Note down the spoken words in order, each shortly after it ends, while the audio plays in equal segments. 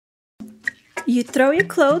You throw your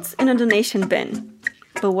clothes in a donation bin.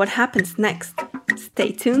 But what happens next?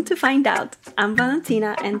 Stay tuned to find out. I'm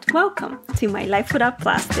Valentina and welcome to my Life Without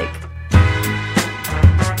Plastic.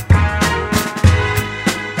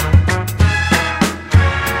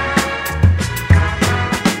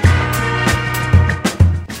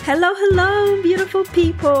 Hello, beautiful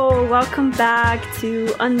people. Welcome back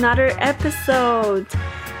to another episode.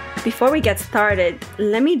 Before we get started,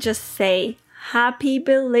 let me just say happy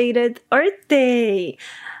belated Earth Day.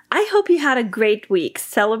 I hope you had a great week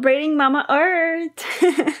celebrating Mama Earth.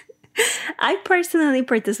 I personally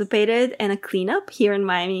participated in a cleanup here in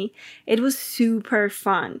Miami. It was super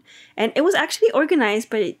fun. And it was actually organized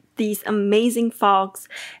by these amazing folks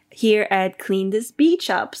here at Clean This Beach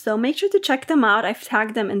Up. So make sure to check them out. I've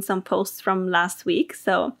tagged them in some posts from last week.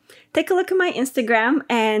 So take a look at my Instagram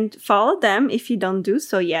and follow them if you don't do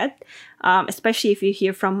so yet. Especially if you're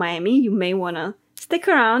here from Miami, you may want to stick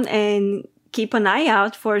around and keep an eye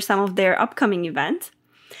out for some of their upcoming events.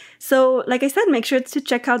 So like I said, make sure to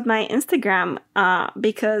check out my Instagram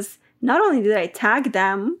because not only did I tag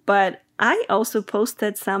them, but I also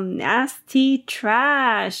posted some nasty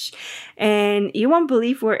trash, and you won't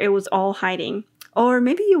believe where it was all hiding. Or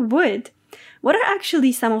maybe you would. What are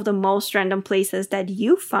actually some of the most random places that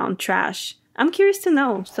you found trash? I'm curious to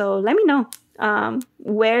know, so let me know.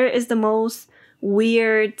 Where is the most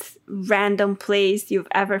weird, random place you've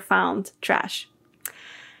ever found trash?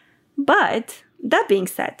 But that being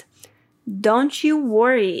said, don't you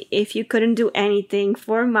worry if you couldn't do anything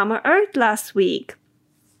for Mama Earth last week.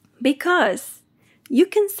 Because you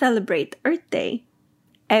can celebrate Earth Day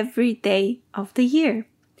every day of the year.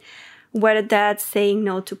 Whether that's saying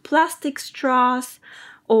no to plastic straws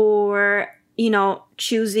or,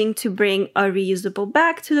 choosing to bring a reusable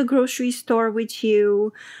bag to the grocery store with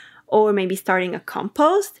you, or maybe starting a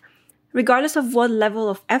compost. Regardless of what level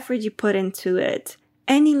of effort you put into it,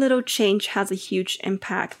 any little change has a huge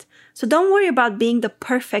impact. So don't worry about being the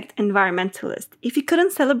perfect environmentalist. If you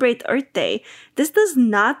couldn't celebrate Earth Day, this does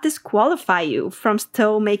not disqualify you from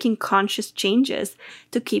still making conscious changes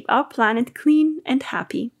to keep our planet clean and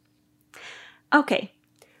happy. Okay,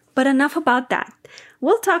 but enough about that.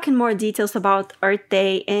 We'll talk in more details about Earth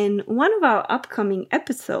Day in one of our upcoming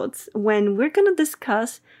episodes when we're going to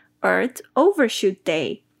discuss Earth Overshoot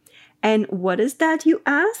Day. And what is that, you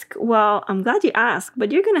ask? Well, I'm glad you asked,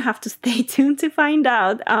 but you're going to have to stay tuned to find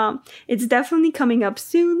out. It's definitely coming up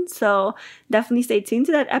soon, so definitely stay tuned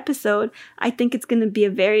to that episode. I think it's going to be a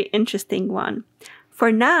very interesting one.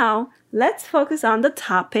 For now, let's focus on the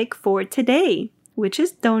topic for today, which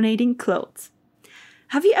is donating clothes.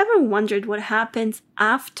 Have you ever wondered what happens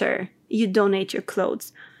after you donate your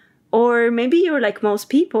clothes? Or maybe you're like most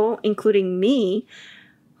people, including me,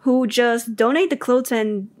 who just donate the clothes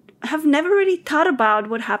and have never really thought about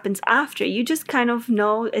what happens after. You just kind of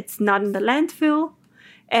know it's not in the landfill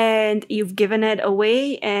and you've given it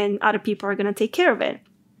away and other people are going to take care of it.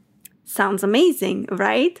 Sounds amazing,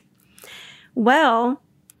 right? Well,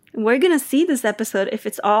 we're going to see this episode if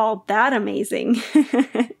it's all that amazing.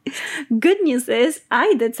 Good news is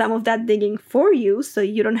I did some of that digging for you, so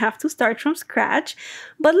you don't have to start from scratch.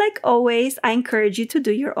 But like always, I encourage you to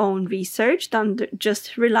do your own research. Don't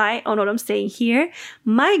just rely on what I'm saying here.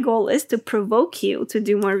 My goal is to provoke you to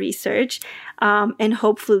do more research and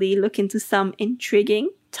hopefully look into some intriguing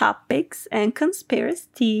topics and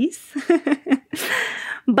conspiracies.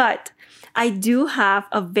 But I do have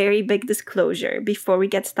a very big disclosure before we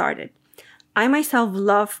get started. I myself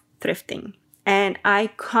love thrifting and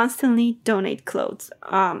I constantly donate clothes.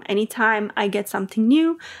 Anytime I get something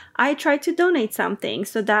new, I try to donate something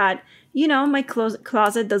so that, my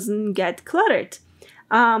closet doesn't get cluttered.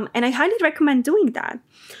 And I highly recommend doing that.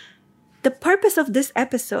 The purpose of this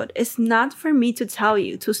episode is not for me to tell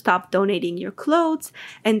you to stop donating your clothes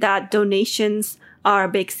and that donations are a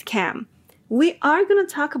big scam. We are going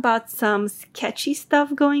to talk about some sketchy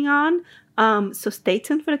stuff going on, so stay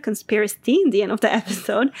tuned for the conspiracy in the end of the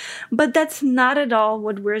episode. But that's not at all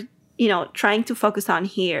what we're, trying to focus on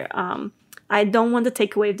here. I don't want the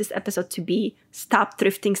takeaway of this episode to be stop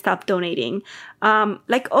thrifting, stop donating.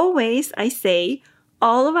 Like always, I say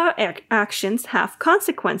all of our actions have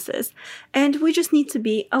consequences, and we just need to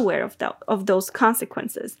be aware of those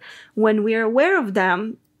consequences. When we're aware of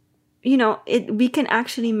them, we can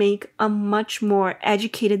actually make a much more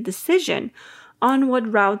educated decision on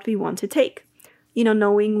what route we want to take.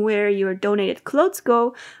 Knowing where your donated clothes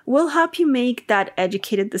go will help you make that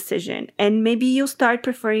educated decision. And maybe you'll start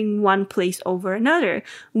preferring one place over another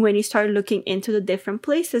when you start looking into the different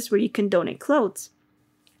places where you can donate clothes.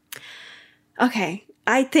 Okay,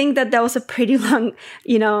 I think that was a pretty long,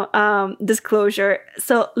 disclosure.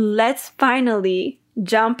 So let's finally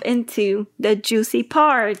jump into the juicy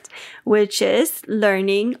part, which is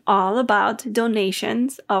learning all about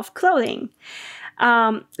donations of clothing.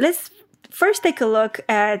 Let's first take a look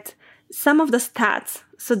at some of the stats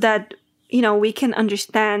so that, we can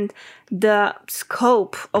understand the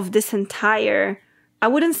scope of this entire, I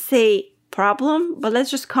wouldn't say problem, but let's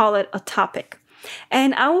just call it a topic.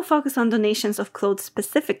 And I will focus on donations of clothes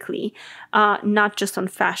specifically, not just on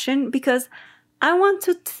fashion, because I want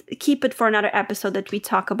to keep it for another episode that we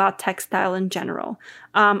talk about textile in general.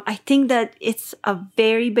 I think that it's a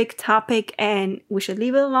very big topic and we should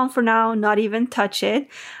leave it alone for now, not even touch it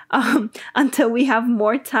until we have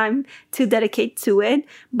more time to dedicate to it.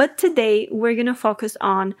 But today we're going to focus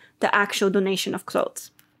on the actual donation of clothes.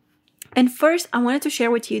 And first, I wanted to share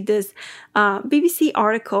with you this BBC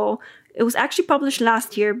article. It was actually published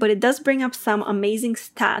last year, but it does bring up some amazing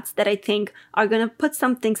stats that I think are going to put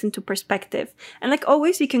some things into perspective. And like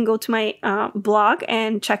always, you can go to my blog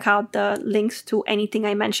and check out the links to anything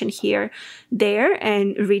I mentioned here, there,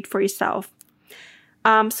 and read for yourself.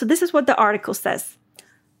 So this is what the article says.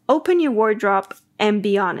 Open your wardrobe and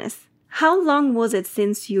be honest. How long was it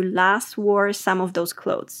since you last wore some of those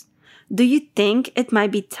clothes? Do you think it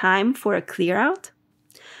might be time for a clear out?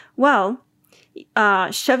 Well,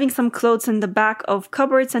 shoving some clothes in the back of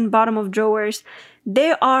cupboards and bottom of drawers,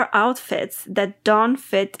 there are outfits that don't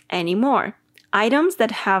fit anymore. Items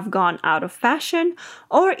that have gone out of fashion,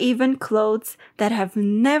 or even clothes that have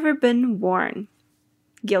never been worn.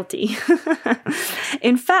 Guilty.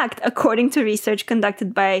 In fact, according to research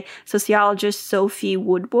conducted by sociologist Sophie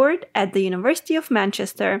Woodward at the University of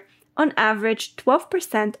Manchester, on average,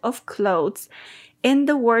 12% of clothes in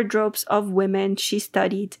the wardrobes of women she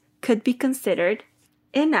studied could be considered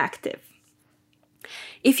inactive.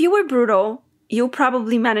 If you were brutal, you'll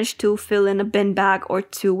probably manage to fill in a bin bag or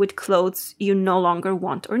two with clothes you no longer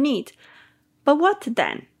want or need. But what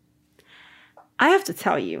then? I have to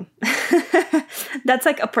tell you, that's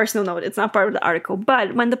like a personal note. It's not part of the article.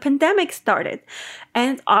 But when the pandemic started,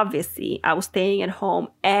 and obviously I was staying at home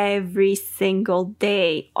every single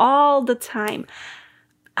day, all the time,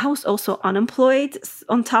 I was also unemployed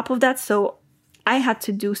on top of that. So I had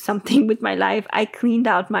to do something with my life. I cleaned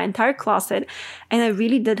out my entire closet and I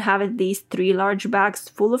really did have at least 3 large bags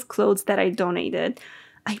full of clothes that I donated.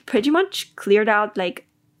 I pretty much cleared out like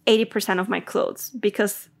 80% of my clothes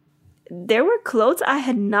because there were clothes I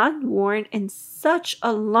had not worn in such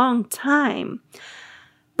a long time.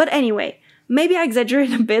 But anyway, maybe I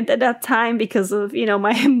exaggerated a bit at that time because of,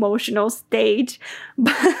 my emotional stage.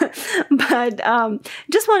 But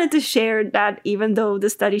just wanted to share that even though the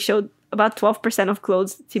study showed about 12% of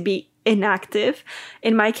clothes to be inactive,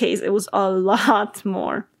 in my case, it was a lot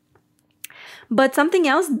more. But something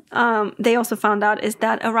else they also found out is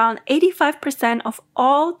that around 85% of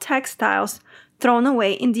all textiles thrown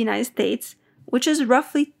away in the United States, which is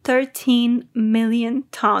roughly 13 million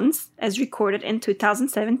tons as recorded in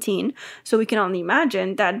 2017. So we can only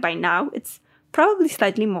imagine that by now it's probably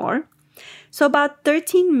slightly more. So about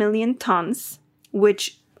 13 million tons,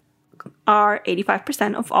 which are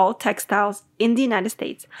 85% of all textiles in the United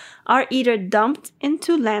States, are either dumped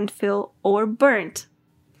into landfill or burnt.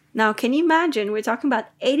 Now, can you imagine? We're talking about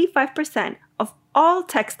 85% of all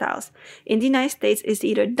textiles in the United States is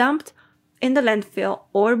either dumped in the landfill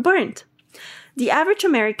or burnt. The average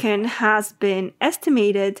American has been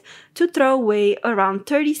estimated to throw away around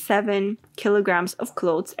 37 kilograms of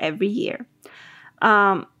clothes every year.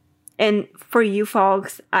 And for you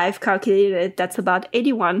folks, I've calculated that's about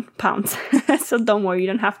 81 pounds. So don't worry, you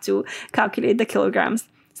don't have to calculate the kilograms.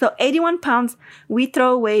 So 81 pounds we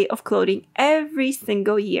throw away of clothing every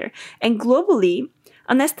single year. And globally,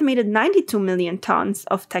 an estimated 92 million tons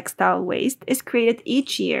of textile waste is created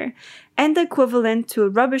each year, and the equivalent to a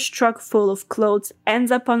rubbish truck full of clothes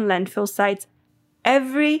ends up on landfill sites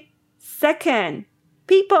every second.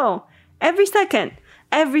 People, every second.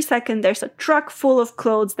 Every second there's a truck full of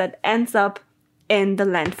clothes that ends up in the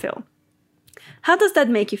landfill. How does that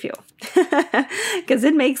make you feel? Because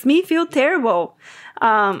it makes me feel terrible.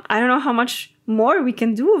 I don't know how much more we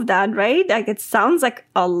can do of that, right? Like it sounds like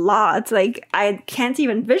a lot. Like I can't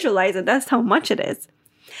even visualize it. That's how much it is.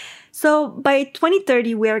 So by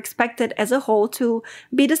 2030, we are expected as a whole to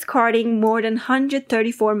be discarding more than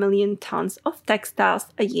 134 million tons of textiles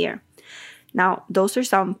a year. Now, those are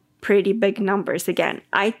some pretty big numbers again.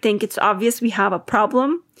 I think it's obvious we have a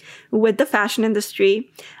problem with the fashion industry.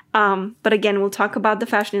 But again, we'll talk about the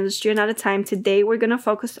fashion industry another time. Today, we're going to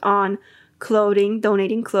focus on clothing,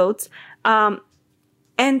 donating clothes. And,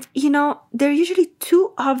 there are usually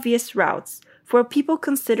 2 obvious routes for people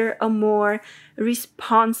consider a more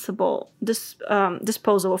responsible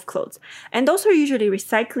disposal of clothes. And those are usually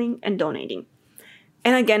recycling and donating.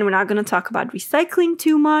 And again, we're not going to talk about recycling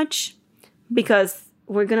too much because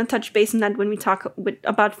we're going to touch base on that when we talk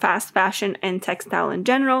about fast fashion and textile in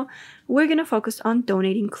general. We're going to focus on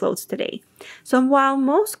donating clothes today. So while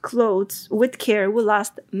most clothes with care will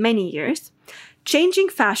last many years, changing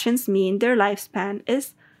fashions mean their lifespan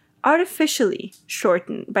is artificially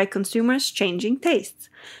shortened by consumers' changing tastes.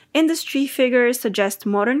 Industry figures suggest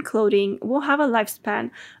modern clothing will have a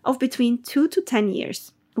lifespan of between 2 to 10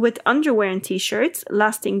 years, with underwear and t-shirts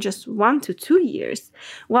lasting just 1 to 2 years,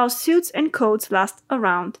 while suits and coats last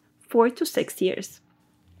around 4 to 6 years.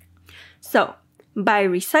 So, by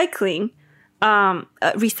recycling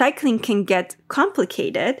can get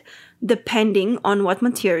complicated depending on what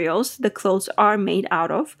materials the clothes are made out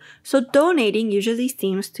of. So donating usually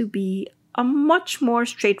seems to be a much more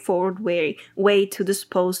straightforward way to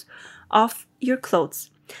dispose of your clothes.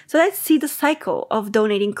 So let's see the cycle of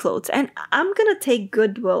donating clothes. And I'm going to take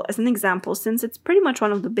Goodwill as an example since it's pretty much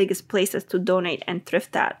one of the biggest places to donate and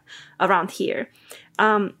thrift at around here.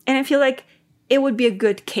 And I feel like it would be a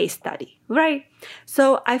good case study, right?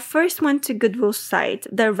 So I first went to Goodwill's site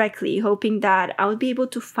directly, hoping that I would be able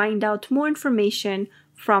to find out more information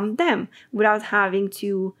from them without having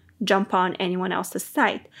to jump on anyone else's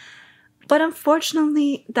site. But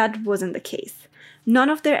unfortunately, that wasn't the case. None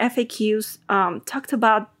of their FAQs talked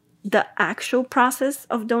about the actual process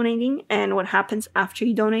of donating and what happens after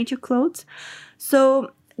you donate your clothes.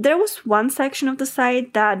 So there was one section of the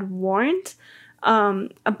site that warned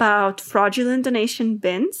about fraudulent donation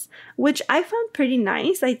bins, which I found pretty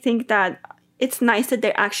nice. I think that it's nice that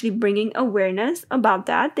they're actually bringing awareness about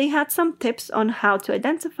that. They had some tips on how to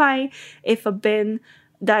identify if a bin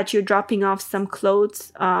that you're dropping off some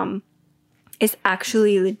clothes is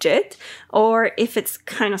actually legit, or if it's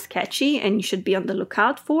kind of sketchy and you should be on the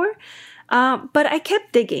lookout for. But I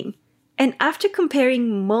kept digging. And after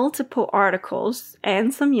comparing multiple articles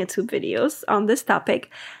and some YouTube videos on this topic,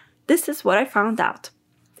 this is what I found out.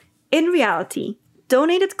 In reality,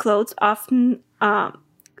 donated clothing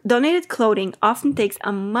often takes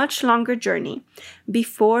a much longer journey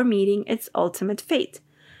before meeting its ultimate fate.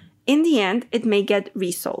 In the end, it may get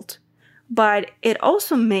resold, but it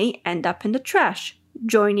also may end up in the trash,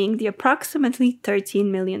 joining the approximately 13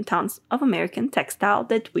 million tons of American textile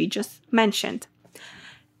that we just mentioned.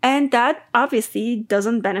 And that obviously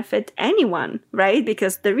doesn't benefit anyone, right?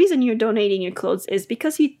 Because the reason you're donating your clothes is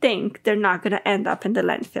because you think they're not going to end up in the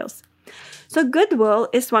landfills. So Goodwill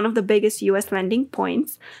is one of the biggest US landing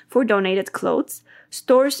points for donated clothes.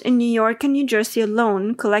 Stores in New York and New Jersey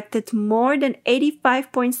alone collected more than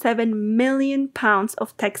 85.7 million pounds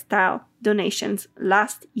of textile donations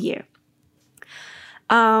last year.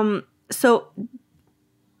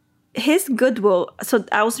 His Goodwill, so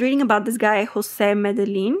I was reading about this guy, Jose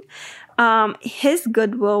Medellin. His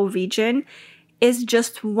Goodwill region is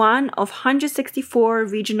just one of 164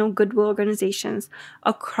 regional Goodwill organizations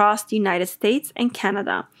across the United States and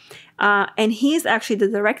Canada. And he is actually the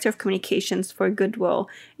director of communications for Goodwill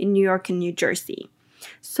in New York and New Jersey.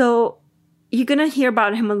 So you're going to hear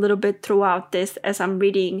about him a little bit throughout this as I'm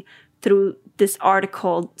reading through this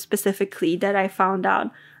article specifically that I found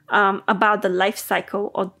out about the life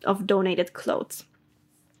cycle of donated clothes.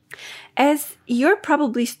 As you're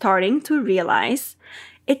probably starting to realize,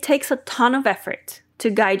 it takes a ton of effort to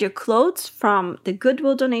guide your clothes from the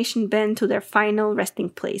Goodwill donation bin to their final resting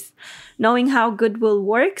place. Knowing how Goodwill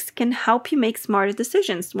works can help you make smarter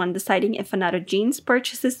decisions when deciding if another jeans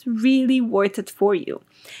purchase is really worth it for you,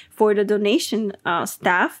 for the donation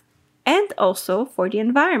staff, and also for the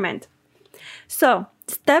environment. So,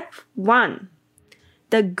 step 1.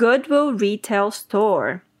 The Goodwill retail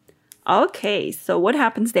store. Okay, so what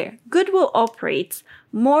happens there? Goodwill operates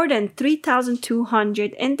more than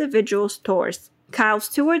 3,200 individual stores. Kyle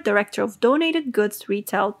Stewart, director of donated goods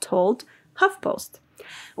retail, told HuffPost.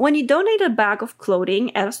 When you donate a bag of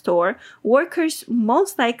clothing at a store, workers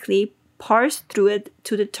most likely parse through it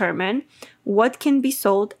to determine what can be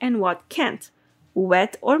sold and what can't.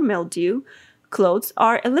 Wet or mildew clothes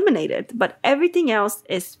are eliminated, but everything else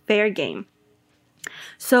is fair game.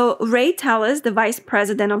 So Ray Tallis, the vice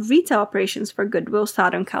president of retail operations for Goodwill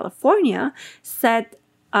Southern California, said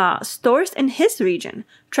stores in his region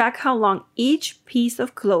track how long each piece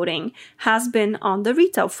of clothing has been on the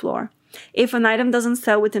retail floor. If an item doesn't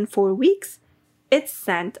sell within 4 weeks, it's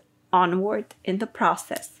sent onward in the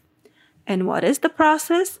process. And what is the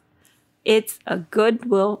process? It's a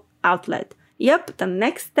Goodwill outlet. Yep, the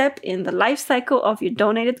next step in the life cycle of your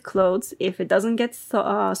donated clothes, if it doesn't get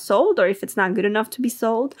sold or if it's not good enough to be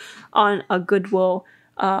sold on a Goodwill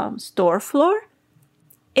store floor,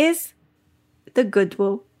 is the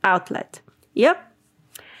Goodwill outlet. Yep,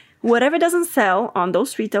 whatever doesn't sell on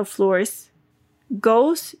those retail floors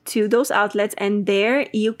goes to those outlets, and there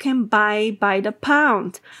you can buy by the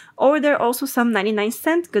pound. Or there are also some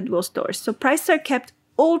 99-cent Goodwill stores, so prices are kept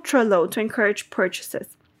ultra low to encourage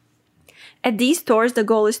purchases. At these stores, the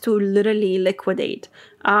goal is to literally liquidate.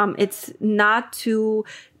 It's not to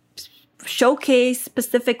showcase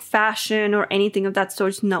specific fashion or anything of that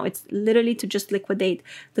sort. No, it's literally to just liquidate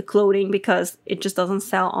the clothing because it just doesn't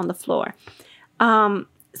sell on the floor.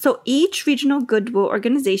 So each regional Goodwill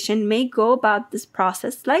organization may go about this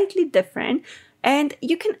process slightly different, and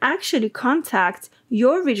you can actually contact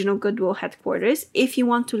your regional Goodwill headquarters if you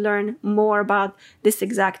want to learn more about this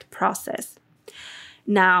exact process.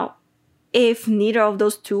 Now, if neither of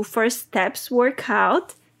those two first steps work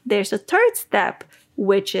out, there's a third step,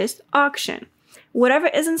 which is auction. Whatever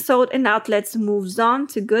isn't sold in outlets moves on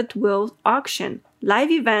to Goodwill auction,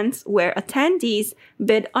 live events where attendees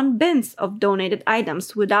bid on bins of donated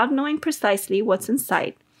items without knowing precisely what's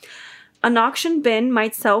inside. An auction bin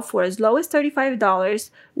might sell for as low as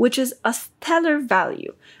 $35, which is a stellar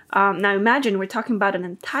value. Now imagine we're talking about an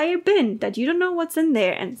entire bin that you don't know what's in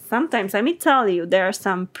there, and sometimes, let me tell you, there are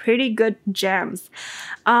some pretty good gems.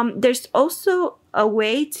 There's also a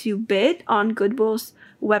way to bid on Goodwill's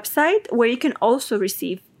website where you can also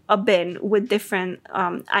receive a bin with different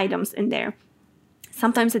items in there.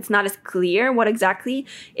 Sometimes it's not as clear what exactly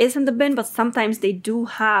is in the bin, but sometimes they do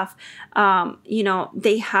have,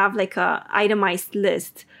 they have like a itemized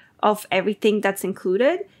list of everything that's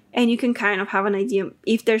included. And you can kind of have an idea.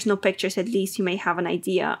 If there's no pictures, at least you may have an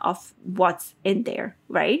idea of what's in there,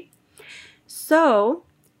 right? So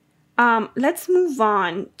let's move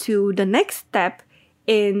on to the next step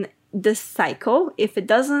in this cycle. If it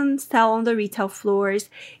doesn't sell on the retail floors,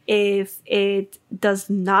 if it does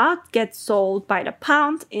not get sold by the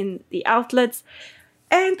pound in the outlets,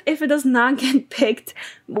 and if it does not get picked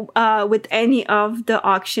with any of the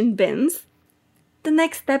auction bins, the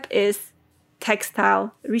next step is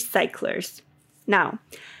textile recyclers. Now,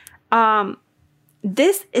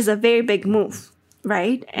 this is a very big move,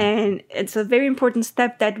 right? And it's a very important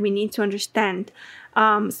step that we need to understand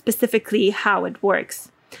specifically how it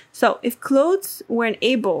works. So if clothes weren't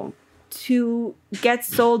able to get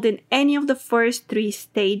sold in any of the first three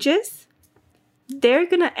stages, they're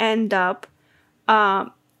going to end up,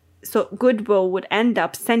 so Goodwill would end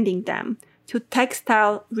up sending them to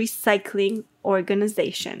textile recycling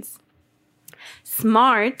organizations.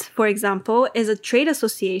 SMART, for example, is a trade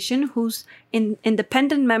association whose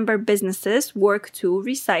independent member businesses work to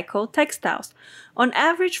recycle textiles. On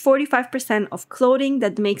average, 45% of clothing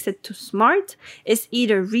that makes it to SMART is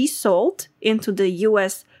either resold into the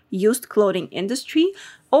U.S. used clothing industry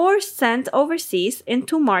or sent overseas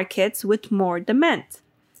into markets with more demand.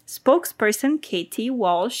 Spokesperson Katie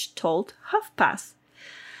Walsh told HuffPost.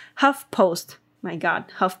 HuffPost.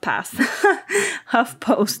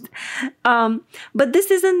 But this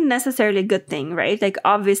isn't necessarily a good thing, right? Like,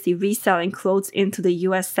 obviously, reselling clothes into the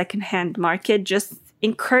US secondhand market just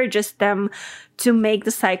encourages them to make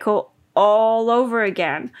the cycle all over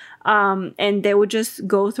again. And they would just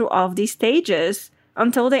go through all of these stages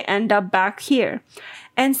until they end up back here.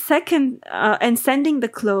 And second, and sending the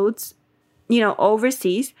clothes,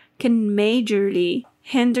 overseas can majorly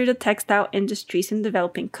hinder the textile industries in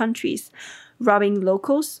developing countries, robbing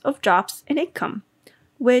locals of jobs and income,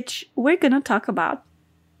 which we're going to talk about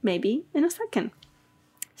maybe in a second.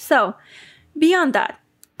 So, beyond that,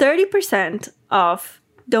 30% of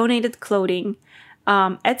donated clothing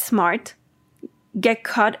at SMART get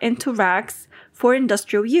cut into racks for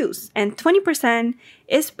industrial use, and 20%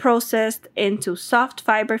 is processed into soft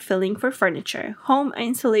fiber filling for furniture, home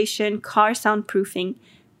insulation, car soundproofing,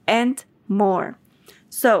 and more.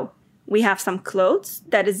 So, we have some clothes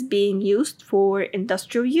that is being used for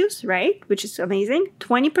industrial use, right? Which is amazing.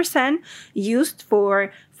 20% used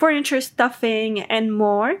for furniture stuffing and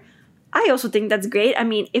more. I also think that's great. I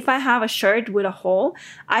mean, if I have a shirt with a hole,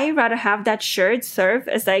 I'd rather have that shirt serve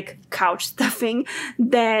as like couch stuffing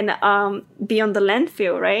than be on the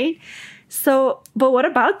landfill, right? So, but what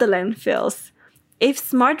about the landfills? If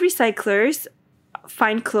smart recyclers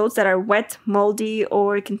find clothes that are wet, moldy,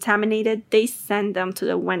 or contaminated, they send them to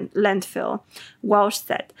the landfill, Walsh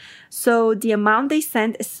said. So the amount they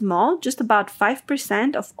send is small, just about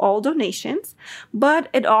 5% of all donations, but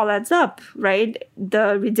it all adds up, right?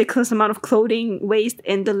 The ridiculous amount of clothing waste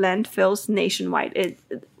in the landfills nationwide.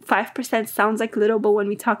 5% sounds like little, but when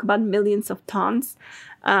we talk about millions of tons,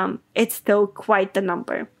 it's still quite the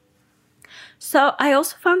number. So I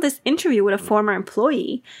also found this interview with a former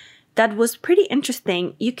employee that was pretty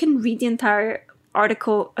interesting. You can read the entire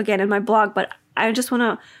article again in my blog, but I just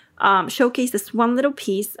want to showcase this one little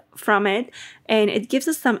piece from it, and it gives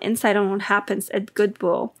us some insight on what happens at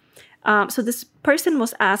Goodwill. So this person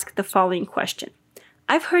was asked the following question.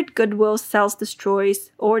 I've heard Goodwill destroys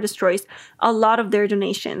a lot of their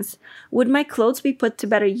donations. Would my clothes be put to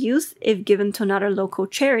better use if given to another local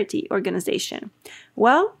charity organization?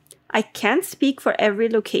 Well, I can't speak for every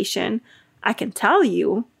location. I can tell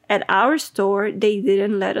you, at our store, they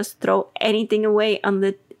didn't let us throw anything away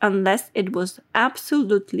unless it was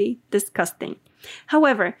absolutely disgusting.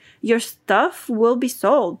 However, your stuff will be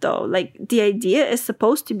sold though. Like, the idea is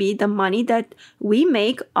supposed to be the money that we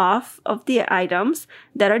make off of the items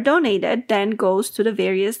that are donated then goes to the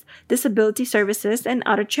various disability services and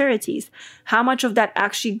other charities. How much of that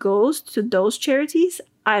actually goes to those charities?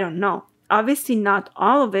 I don't know. Obviously not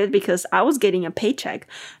all of it, because I was getting a paycheck.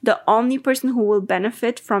 The only person who will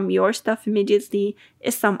benefit from your stuff immediately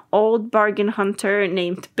is some old bargain hunter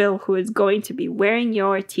named Bill, who is going to be wearing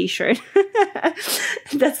your t-shirt.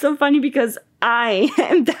 That's so funny because I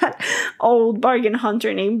am that old bargain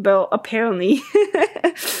hunter named Bill, apparently.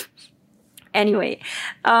 Anyway,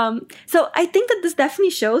 so I think that this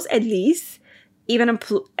definitely shows, at least, even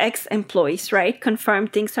ex-employees, right, confirm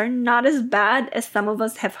things are not as bad as some of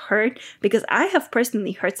us have heard, because I have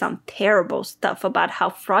personally heard some terrible stuff about how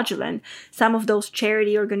fraudulent some of those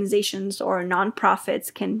charity organizations or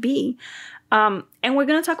nonprofits can be. And we're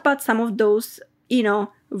going to talk about some of those,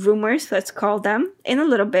 rumors, let's call them, in a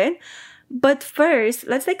little bit. But first,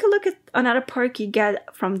 let's take a look at another perk you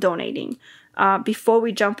get from donating before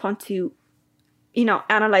we jump onto,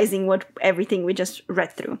 analyzing everything we just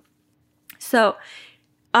read through. So,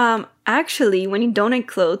 actually, when you donate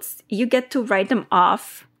clothes, you get to write them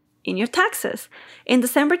off in your taxes. In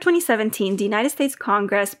December 2017, the United States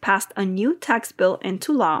Congress passed a new tax bill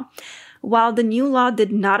into law. While the new law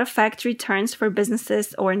did not affect returns for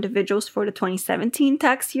businesses or individuals for the 2017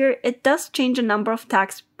 tax year, it does change a number of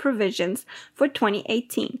tax provisions for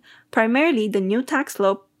 2018. Primarily, the new tax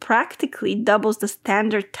law practically doubles the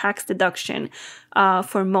standard tax deduction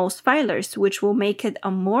for most filers, which will make it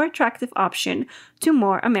a more attractive option to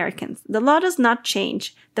more Americans. The law does not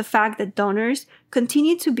change the fact that donors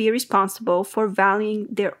continue to be responsible for valuing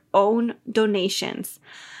their own donations.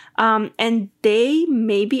 And they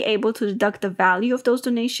may be able to deduct the value of those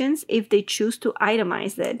donations if they choose to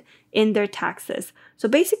itemize it in their taxes. So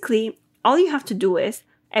basically, all you have to do is,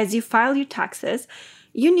 as you file your taxes,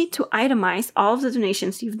 you need to itemize all of the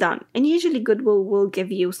donations you've done. And usually Goodwill will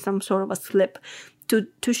give you some sort of a slip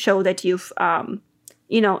to show that you've,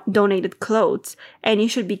 donated clothes. And you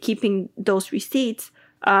should be keeping those receipts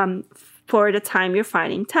for the time you're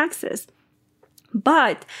filing taxes.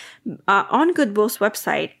 But on Goodwill's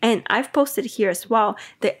website, and I've posted here as well,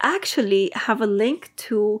 they actually have a link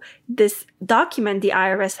to this document the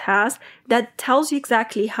IRS has that tells you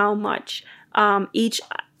exactly how much each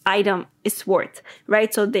item is worth,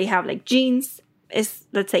 right? So they have like jeans is,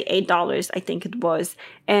 let's say, $8, I think it was.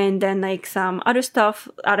 And then like some other stuff,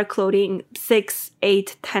 other clothing, $6,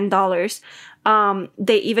 $8, $10.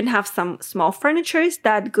 They even have some small furnitures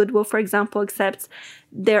that Goodwill, for example, accepts.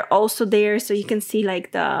 They're also there. So you can see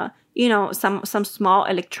like the, some small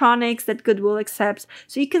electronics that Goodwill accepts.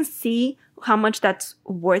 So you can see how much that's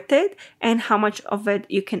worth it and how much of it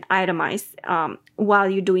you can itemize while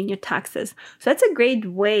you're doing your taxes. So that's a great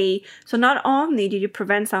way. So not only did you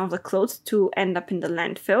prevent some of the clothes to end up in the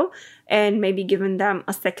landfill and maybe giving them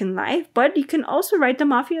a second life, but you can also write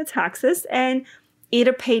them off in your taxes and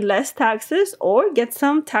either pay less taxes or get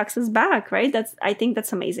some taxes back, right? I think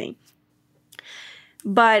that's amazing.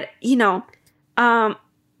 But,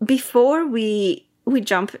 before we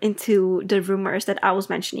jump into the rumors that I was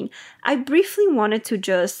mentioning, I briefly wanted to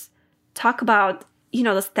just talk about,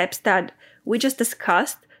 the steps that we just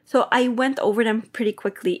discussed. So I went over them pretty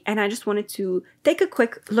quickly and I just wanted to take a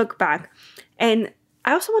quick look back. And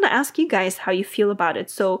I also want to ask you guys how you feel about it.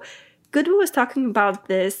 So Goodwill was talking about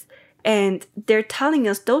this and they're telling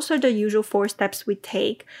us those are the usual 4 steps we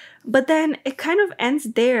take. But then it kind of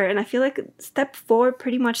ends there. And I feel like step 4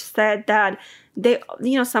 pretty much said that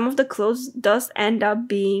some of the clothes does end up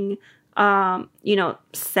being,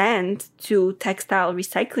 sent to textile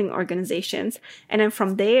recycling organizations. And then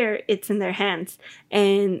from there, it's in their hands.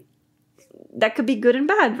 And that could be good and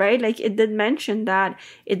bad, right? Like it did mention that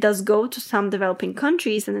it does go to some developing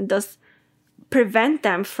countries and it does prevent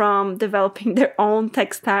them from developing their own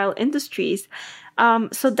textile industries.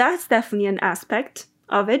 So that's definitely an aspect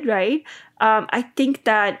of it, right? I think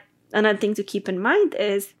that another thing to keep in mind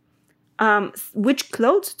is which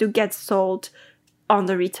clothes do get sold on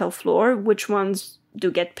the retail floor, which ones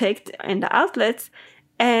do get picked in the outlets,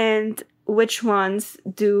 and which ones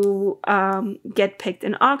do get picked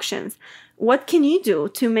in auctions. What can you do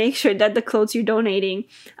to make sure that the clothes you're donating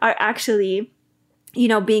are actually,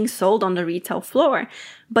 being sold on the retail floor?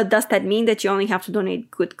 But does that mean that you only have to donate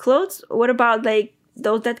good clothes? What about like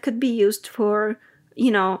those that could be used for,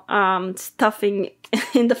 stuffing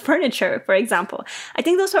in the furniture, for example? I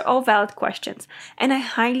think those are all valid questions. And I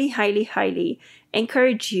highly, highly, highly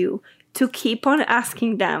encourage you to keep on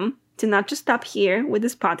asking them, to not just stop here with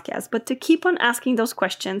this podcast, but to keep on asking those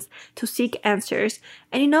questions, to seek answers.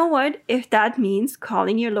 And you know what? If that means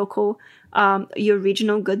calling your local, your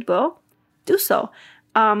regional Goodwill, do so.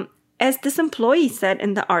 As this employee said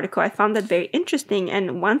in the article, I found that very interesting.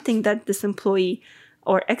 And one thing that this employee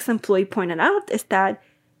or ex-employee pointed out is that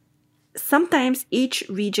sometimes each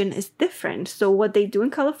region is different. So what they do in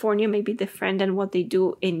California may be different than what they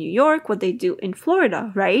do in New York, what they do in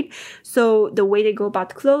Florida, right? So the way they go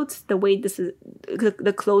about clothes, the way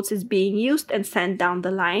the clothes is being used and sent down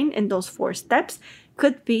the line in those 4 steps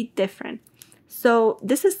could be different. So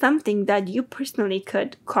this is something that you personally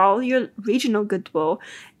could call your regional Goodwill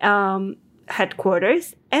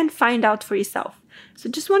headquarters and find out for yourself. So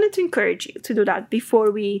just wanted to encourage you to do that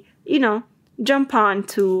before we, jump on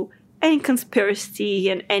to any conspiracy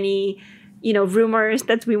and any, rumors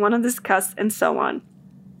that we want to discuss and so on.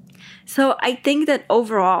 So I think that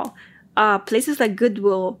overall, places like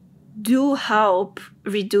Goodwill do help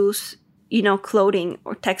reduce, clothing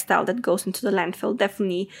or textile that goes into the landfill.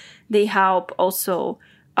 Definitely, they help also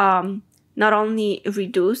not only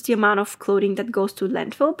reduce the amount of clothing that goes to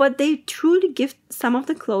landfill, but they truly give some of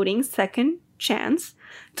the clothing second chance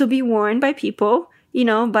to be worn by people,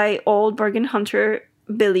 by old bargain hunter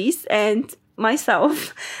Billies and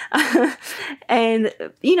myself and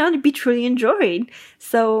to be truly enjoyed.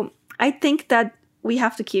 So I think that we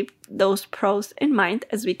have to keep those pros in mind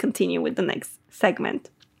as we continue with the next segment.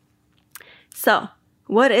 So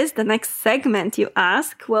what is the next segment, you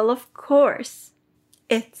ask? Well, of course,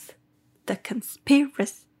 it's the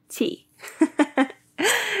conspiracy.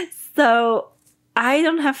 So I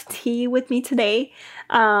don't have tea with me today.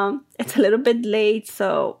 It's a little bit late,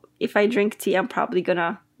 so if I drink tea, I'm probably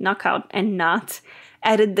gonna knock out and not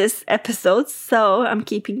edit this episode. So I'm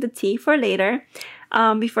keeping the tea for later,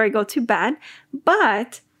 before I go to bed.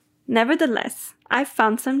 But nevertheless, I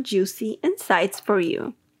found some juicy insights for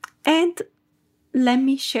you. And let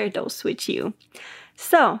me share those with you.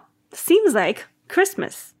 So, seems like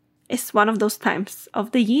Christmas is one of those times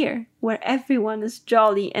of the year where everyone is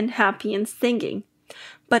jolly and happy and singing.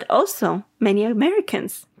 But also, many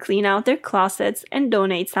Americans clean out their closets and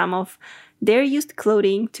donate some of their used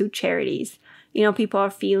clothing to charities. People are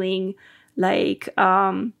feeling like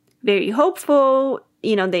very hopeful.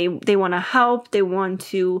 They want to help. They want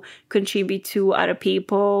to contribute to other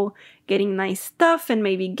people getting nice stuff and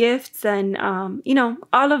maybe gifts and,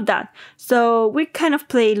 all of that. So we kind of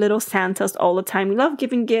play little Santas all the time. We love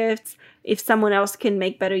giving gifts. If someone else can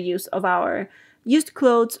make better use of our used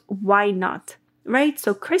clothes, why not? Right?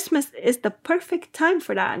 So Christmas is the perfect time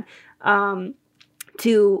for that,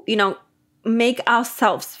 to, make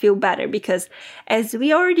ourselves feel better, because as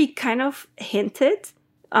we already kind of hinted,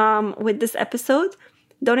 with this episode,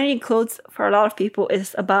 donating clothes for a lot of people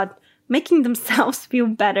is about making themselves feel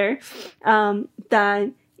better,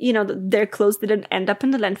 that, their clothes didn't end up in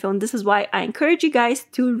the landfill. And this is why I encourage you guys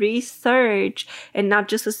to research and not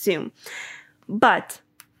just assume. But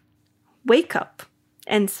wake up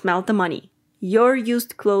and smell the money. Your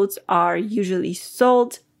used clothes are usually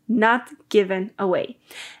sold, not given away.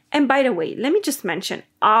 And by the way, let me just mention,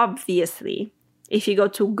 obviously, if you go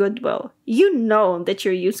to Goodwill, you know that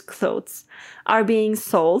your used clothes are being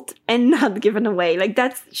sold and not given away. Like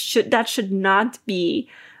that should not be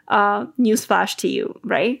newsflash to you,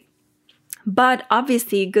 right? But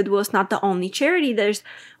obviously, Goodwill is not the only charity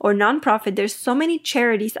or nonprofit. There's so many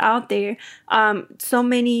charities out there, so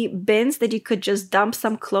many bins that you could just dump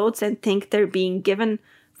some clothes and think they're being given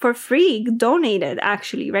for free, donated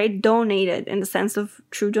actually, right? Donated in the sense of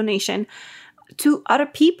true donation to other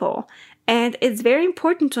people. And it's very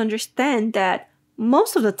important to understand that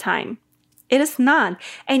most of the time, it is not.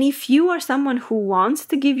 And if you are someone who wants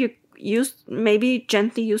to give your maybe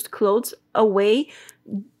gently used clothes away,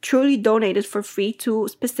 truly donated for free to a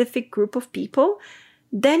specific group of people,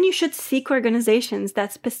 then you should seek organizations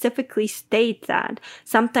that specifically state that.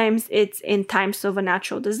 Sometimes it's in times of a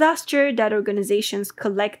natural disaster that organizations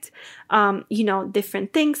collect,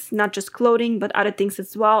 different things, not just clothing, but other things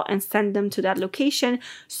as well, and send them to that location.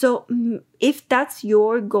 So if that's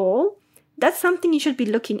your goal, that's something you should be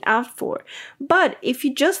looking out for. But if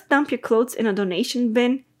you just dump your clothes in a donation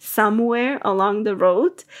bin somewhere along the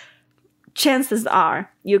road, chances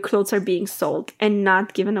are your clothes are being sold and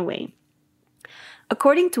not given away.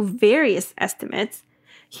 According to various estimates,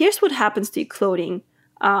 here's what happens to your clothing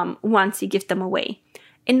once you give them away.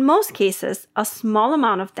 In most cases, a small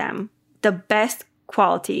amount of them, the best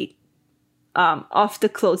quality of the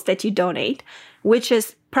clothes that you donate, which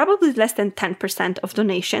is probably less than 10% of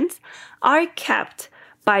donations, are kept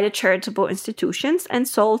by the charitable institutions and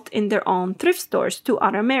sold in their own thrift stores to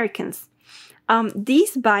other Americans.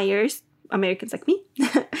 These buyers, Americans like me,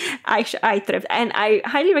 I thrift, and I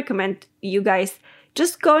highly recommend you guys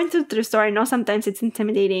just go into the thrift store. I know sometimes it's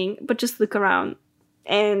intimidating, but just look around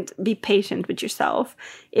and be patient with yourself.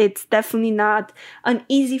 It's definitely not an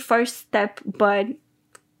easy first step, but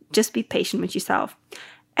just be patient with yourself.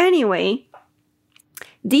 Anyway,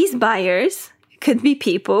 these buyers could be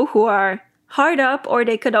people who are hard up, or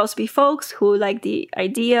they could also be folks who like the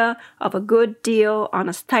idea of a good deal on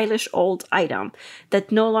a stylish old item that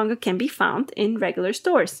no longer can be found in regular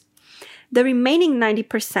stores. The remaining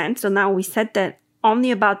 90%, so now we said that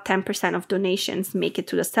only about 10% of donations make it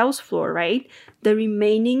to the sales floor, right? The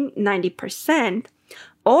remaining 90%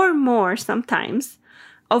 or more sometimes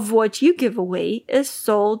of what you give away is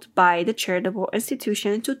sold by the charitable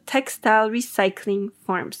institution to textile recycling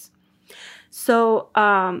firms. So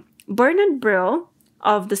Bernard Brill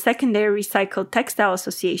of the Secondary Recycled Textile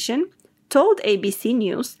Association told ABC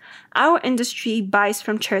News, our industry buys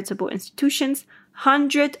from charitable institutions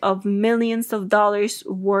hundreds of millions of dollars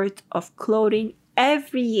worth of clothing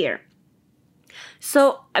every year.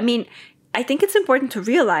 So, I think it's important to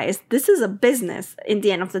realize this is a business in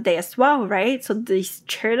the end of the day as well, right? So these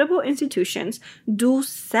charitable institutions do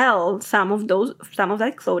sell some of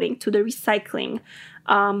that clothing to the recycling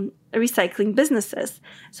businesses.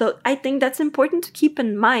 So I think that's important to keep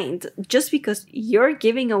in mind. Just because you're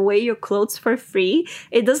giving away your clothes for free,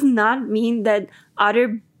 it does not mean that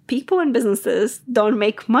other people and businesses don't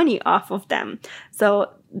make money off of them.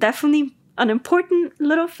 So definitely an important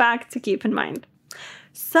little fact to keep in mind.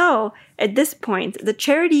 So at this point, the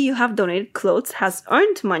charity you have donated clothes has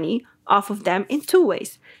earned money off of them in two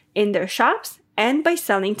ways: in their shops and by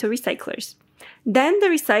selling to recyclers. Then the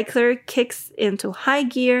recycler kicks into high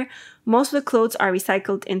gear. Most of the clothes are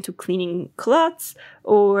recycled into cleaning cloths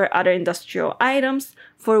or other industrial items,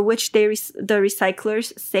 for which the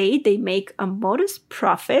recyclers say they make a modest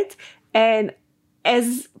profit. And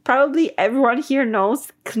as probably everyone here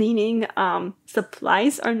knows, cleaning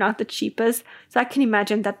supplies are not the cheapest. So I can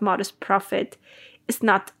imagine that modest profit is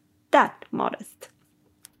not that modest.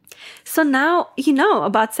 So now you know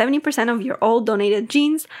about 70% of your old donated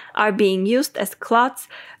jeans are being used as cloths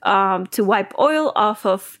to wipe oil off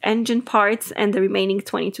of engine parts, and the remaining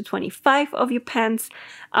 20 to 25 of your pants,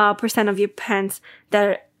 percent of your pants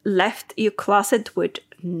that left your closet with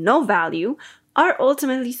no value are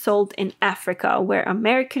ultimately sold in Africa, where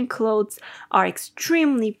American clothes are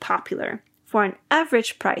extremely popular for an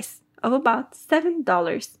average price of about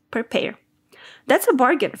 $7 per pair. That's a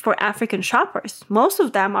bargain for African shoppers. Most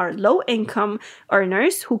of them are low-income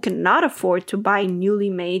earners who cannot afford to buy newly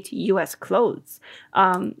made U.S. clothes,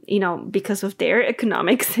 because of their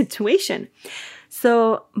economic situation.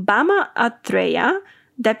 So Bama Atreya,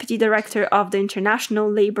 Deputy Director of the International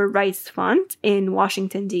Labor Rights Fund in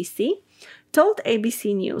Washington, D.C., told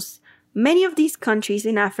ABC News, many of these countries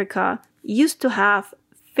in Africa used to have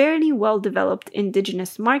fairly well-developed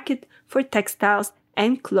indigenous market for textiles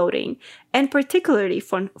and clothing, and particularly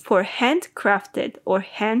for handcrafted or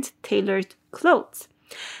hand-tailored clothes.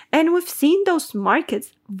 And we've seen those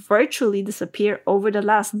markets virtually disappear over the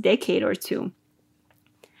last decade or two.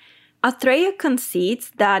 Atreya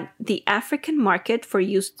concedes that the African market for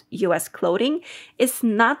used U.S. clothing is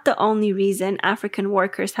not the only reason African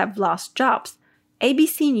workers have lost jobs.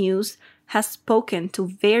 ABC News has spoken to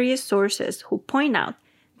various sources who point out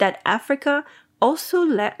that Africa also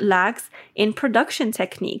lags in production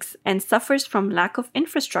techniques and suffers from lack of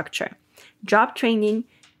infrastructure, job training,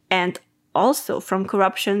 and also from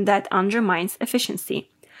corruption that undermines efficiency.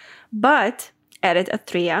 But, added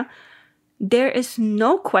Atreya, there is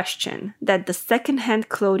no question that the second-hand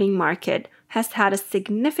clothing market has had a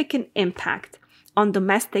significant impact on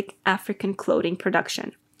domestic African clothing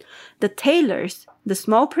production. The tailors, the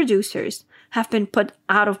small producers, have been put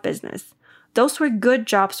out of business. Those were good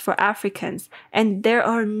jobs for Africans, and there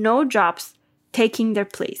are no jobs taking their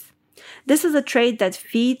place. This is a trade that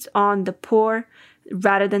feeds on the poor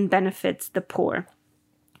rather than benefits the poor.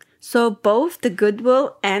 So both the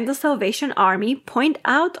Goodwill and the Salvation Army point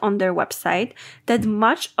out on their website that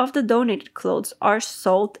much of the donated clothes are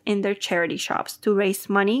sold in their charity shops to raise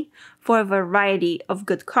money for a variety of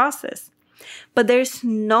good causes. But there's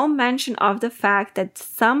no mention of the fact that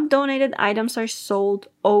some donated items are sold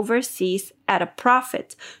overseas at a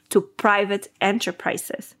profit to private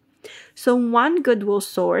enterprises. So one Goodwill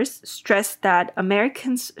source stressed that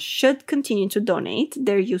Americans should continue to donate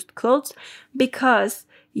their used clothes because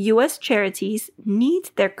U.S. charities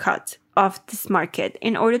need their cut of this market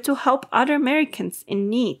in order to help other Americans in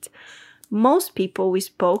need. Most people we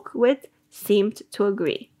spoke with seemed to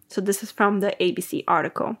agree. So this is from the ABC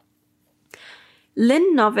article.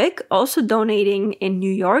 Lynn Novick, also donating in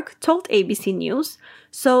New York, told ABC News,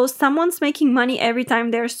 "So someone's making money every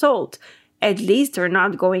time they're sold. At least they're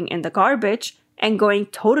not going in the garbage and going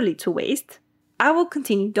totally to waste. I will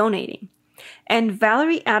continue donating." And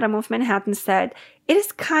Valerie Adam of Manhattan said, "It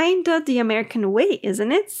is kinda the American way,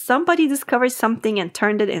 isn't it? Somebody discovered something and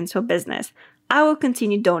turned it into a business. I will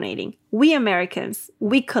continue donating. We Americans,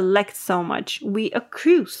 we collect so much. We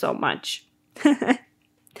accrue so much."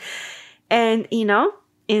 And,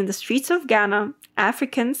 in the streets of Ghana,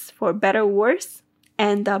 Africans, for better or worse,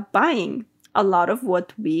 end up buying a lot of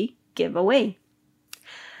what we give away.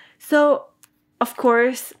 So, of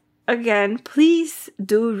course, again, please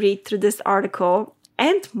do read through this article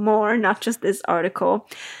and more, not just this article.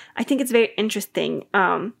 I think it's very interesting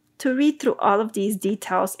to read through all of these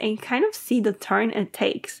details and kind of see the turn it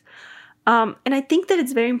takes. And I think that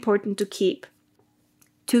it's very important to keep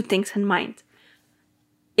two things in mind.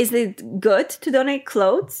 Is it good to donate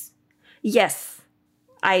clothes? Yes.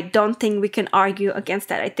 I don't think we can argue against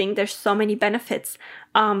that. I think there's so many benefits.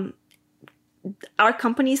 Are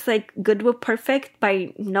companies like Goodwill perfect?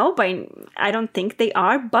 I don't think they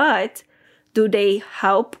are, but do they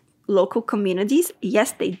help local communities?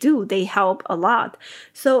 Yes, they do. They help a lot.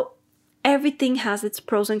 So everything has its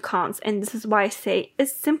pros and cons. And this is why I say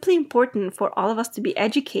it's simply important for all of us to be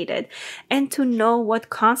educated and to know what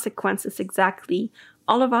consequences exactly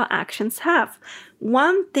all of our actions have.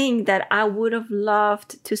 One thing that I would have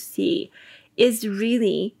loved to see is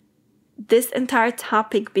really this entire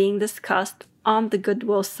topic being discussed on the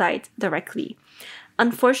Goodwill site directly.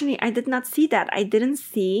 Unfortunately, I did not see that. I didn't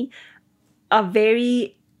see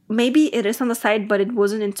maybe it is on the site, but it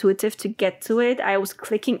wasn't intuitive to get to it. I was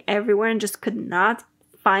clicking everywhere and just could not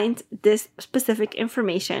find this specific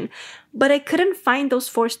information. But I couldn't find those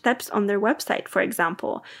 4 steps on their website, for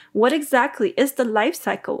example. What exactly is the life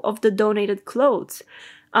cycle of the donated clothes?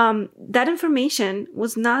 That information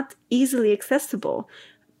was not easily accessible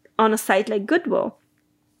on a site like Goodwill.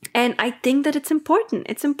 And I think that it's important.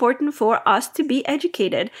 It's important for us to be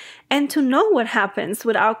educated and to know what happens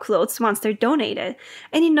with our clothes once they're donated.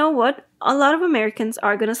 And you know what? A lot of Americans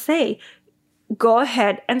are going to say, go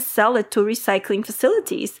ahead and sell it to recycling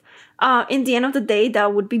facilities. In the end of the day,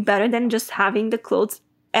 that would be better than just having the clothes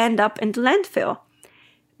end up in the landfill.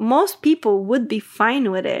 Most people would be fine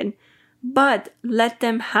with it, but let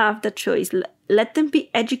them have the choice. Let them be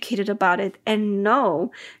educated about it and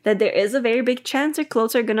know that there is a very big chance their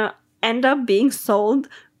clothes are going to end up being sold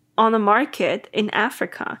on the market in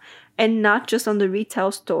Africa and not just on the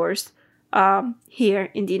retail stores here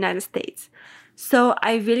in the United States. So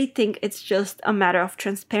I really think it's just a matter of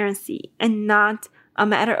transparency and not a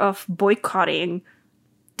matter of boycotting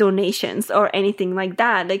donations or anything like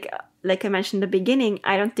that. Like I mentioned in the beginning,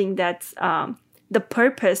 I don't think that's the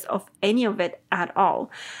purpose of any of it at all.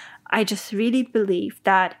 I just really believe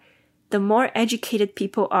that the more educated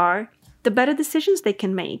people are, the better decisions they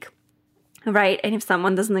can make, right? And if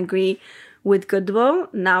someone doesn't agree with Goodwill,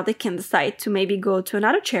 now they can decide to maybe go to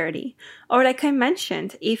another charity. Or like I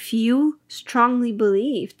mentioned, if you strongly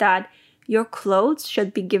believe that your clothes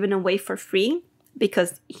should be given away for free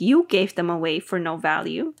because you gave them away for no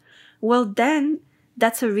value, well then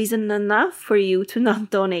that's a reason enough for you to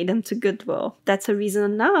not donate them to Goodwill. That's a reason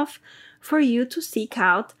enough for you to seek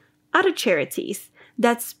out other charities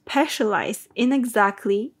that specialize in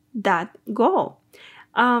exactly that goal.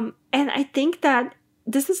 And I think that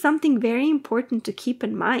this is something very important to keep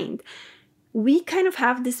in mind. We kind of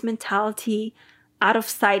have this mentality out of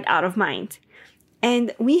sight, out of mind.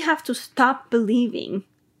 And we have to stop believing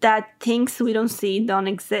that things we don't see don't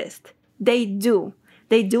exist. They do.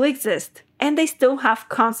 They do exist. And they still have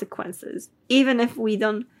consequences, even if we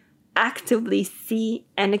don't actively see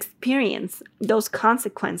and experience those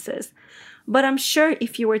consequences. But I'm sure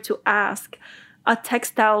if you were to ask a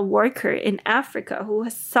textile worker in Africa who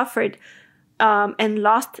has suffered and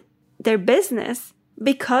lost their business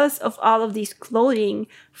because of all of these clothing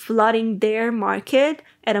flooding their market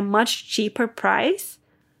at a much cheaper price,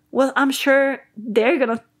 well, I'm sure they're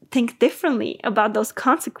going to think differently about those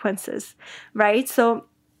consequences, right? So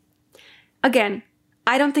again,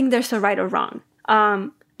 I don't think there's a right or wrong.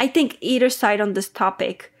 I think either side on this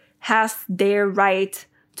topic has their right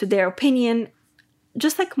to their opinion,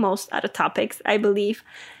 just like most other topics, I believe.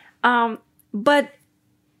 But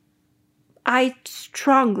I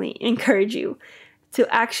strongly encourage you to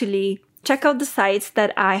actually check out the sites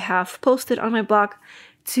that I have posted on my blog,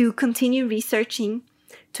 to continue researching,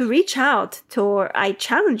 to reach out to, or I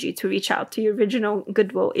challenge you to reach out to your original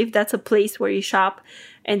Goodwill, if that's a place where you shop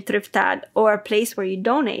and thrift at, or a place where you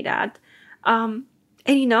donate at. And,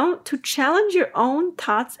 to challenge your own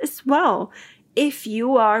thoughts as well. If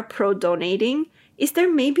you are pro-donating, is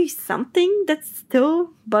there maybe something that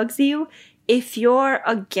still bugs you? If you're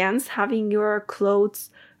against having your clothes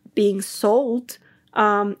being sold,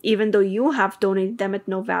 even though you have donated them at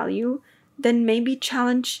no value, then maybe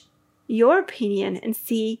challenge your opinion and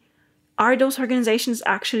see, are those organizations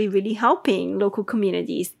actually really helping local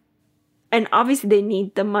communities? And obviously they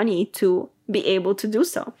need the money to be able to do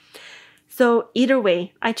so. So either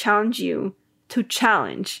way, I challenge you to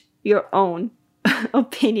challenge your own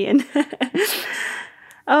opinion.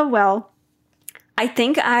 Oh, well, I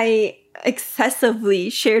think I excessively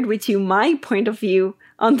shared with you my point of view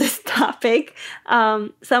on this topic.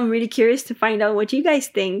 So I'm really curious to find out what you guys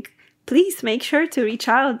think. Please make sure to reach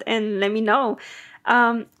out and let me know.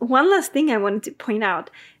 One last thing I wanted to point out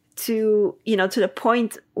to the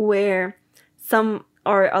point where some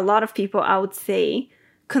or a lot of people, I would say,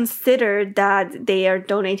 consider that they are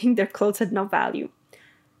donating their clothes at no value.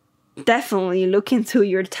 Definitely look into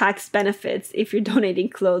your tax benefits if you're donating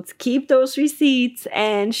clothes. Keep those receipts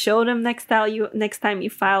and show them next time you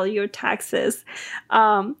file your taxes.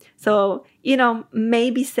 So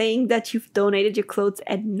maybe saying that you've donated your clothes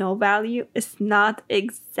at no value is not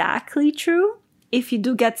exactly true if you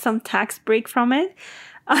do get some tax break from it.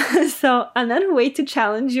 So another way to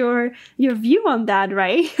challenge your view on that,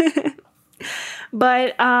 right?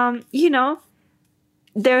 But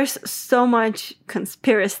there's so much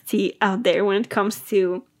conspiracy out there when it comes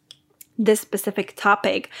to this specific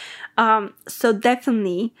topic. So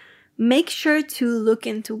definitely make sure to look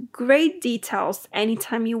into great details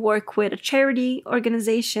anytime you work with a charity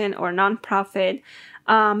organization or nonprofit.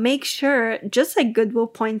 Make sure, just like Goodwill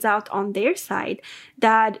points out on their side,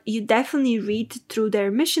 that you definitely read through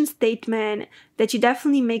their mission statement, that you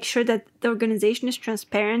definitely make sure that the organization is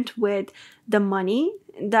transparent with the money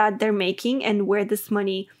that they're making and where this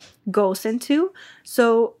money goes into.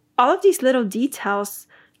 So all of these little details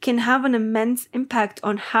can have an immense impact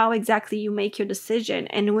on how exactly you make your decision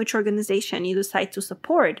and which organization you decide to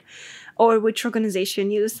support or which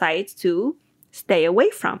organization you decide to stay away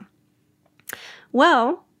from.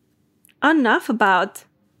 Well, enough about,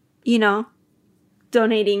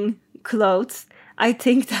 donating clothes. I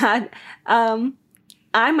think that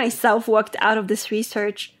I myself walked out of this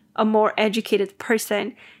research a more educated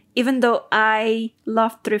person, even though I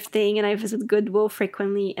love thrifting and I visit Goodwill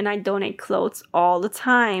frequently and I donate clothes all the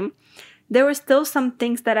time. There were still some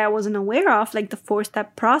things that I wasn't aware of, like the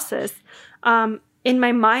 4-step process. In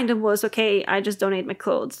my mind, it was, okay, I just donate my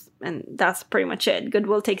clothes and that's pretty much it.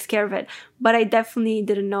 Goodwill takes care of it. But I definitely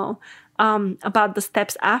didn't know about the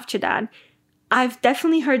steps after that. I've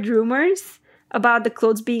definitely heard rumors about the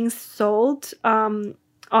clothes being sold on,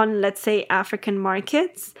 let's say, African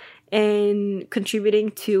markets and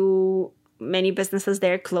contributing to many businesses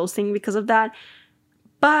there closing because of that.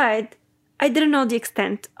 But I didn't know the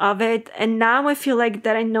extent of it. And now I feel like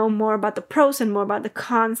that I know more about the pros and more about the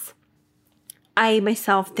cons. I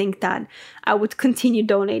myself think that I would continue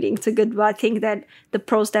donating to Goodwill. I think that the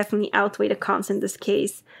pros definitely outweigh the cons in this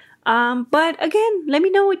case. But again, let me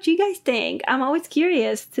know what you guys think. I'm always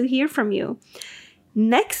curious to hear from you.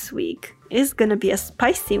 Next week is gonna be a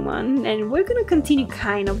spicy one, and we're gonna continue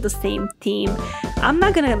kind of the same theme. I'm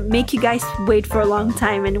not gonna make you guys wait for a long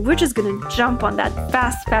time, and we're just gonna jump on that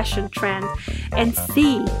fast fashion trend and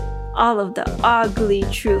see all of the ugly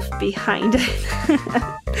truth behind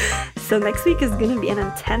it. So next week is gonna be an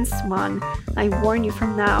intense one. I warn you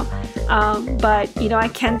from now. But I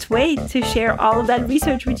can't wait to share all of that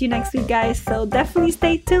research with you next week, guys. So definitely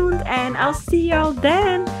stay tuned, and I'll see y'all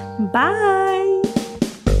then. Bye.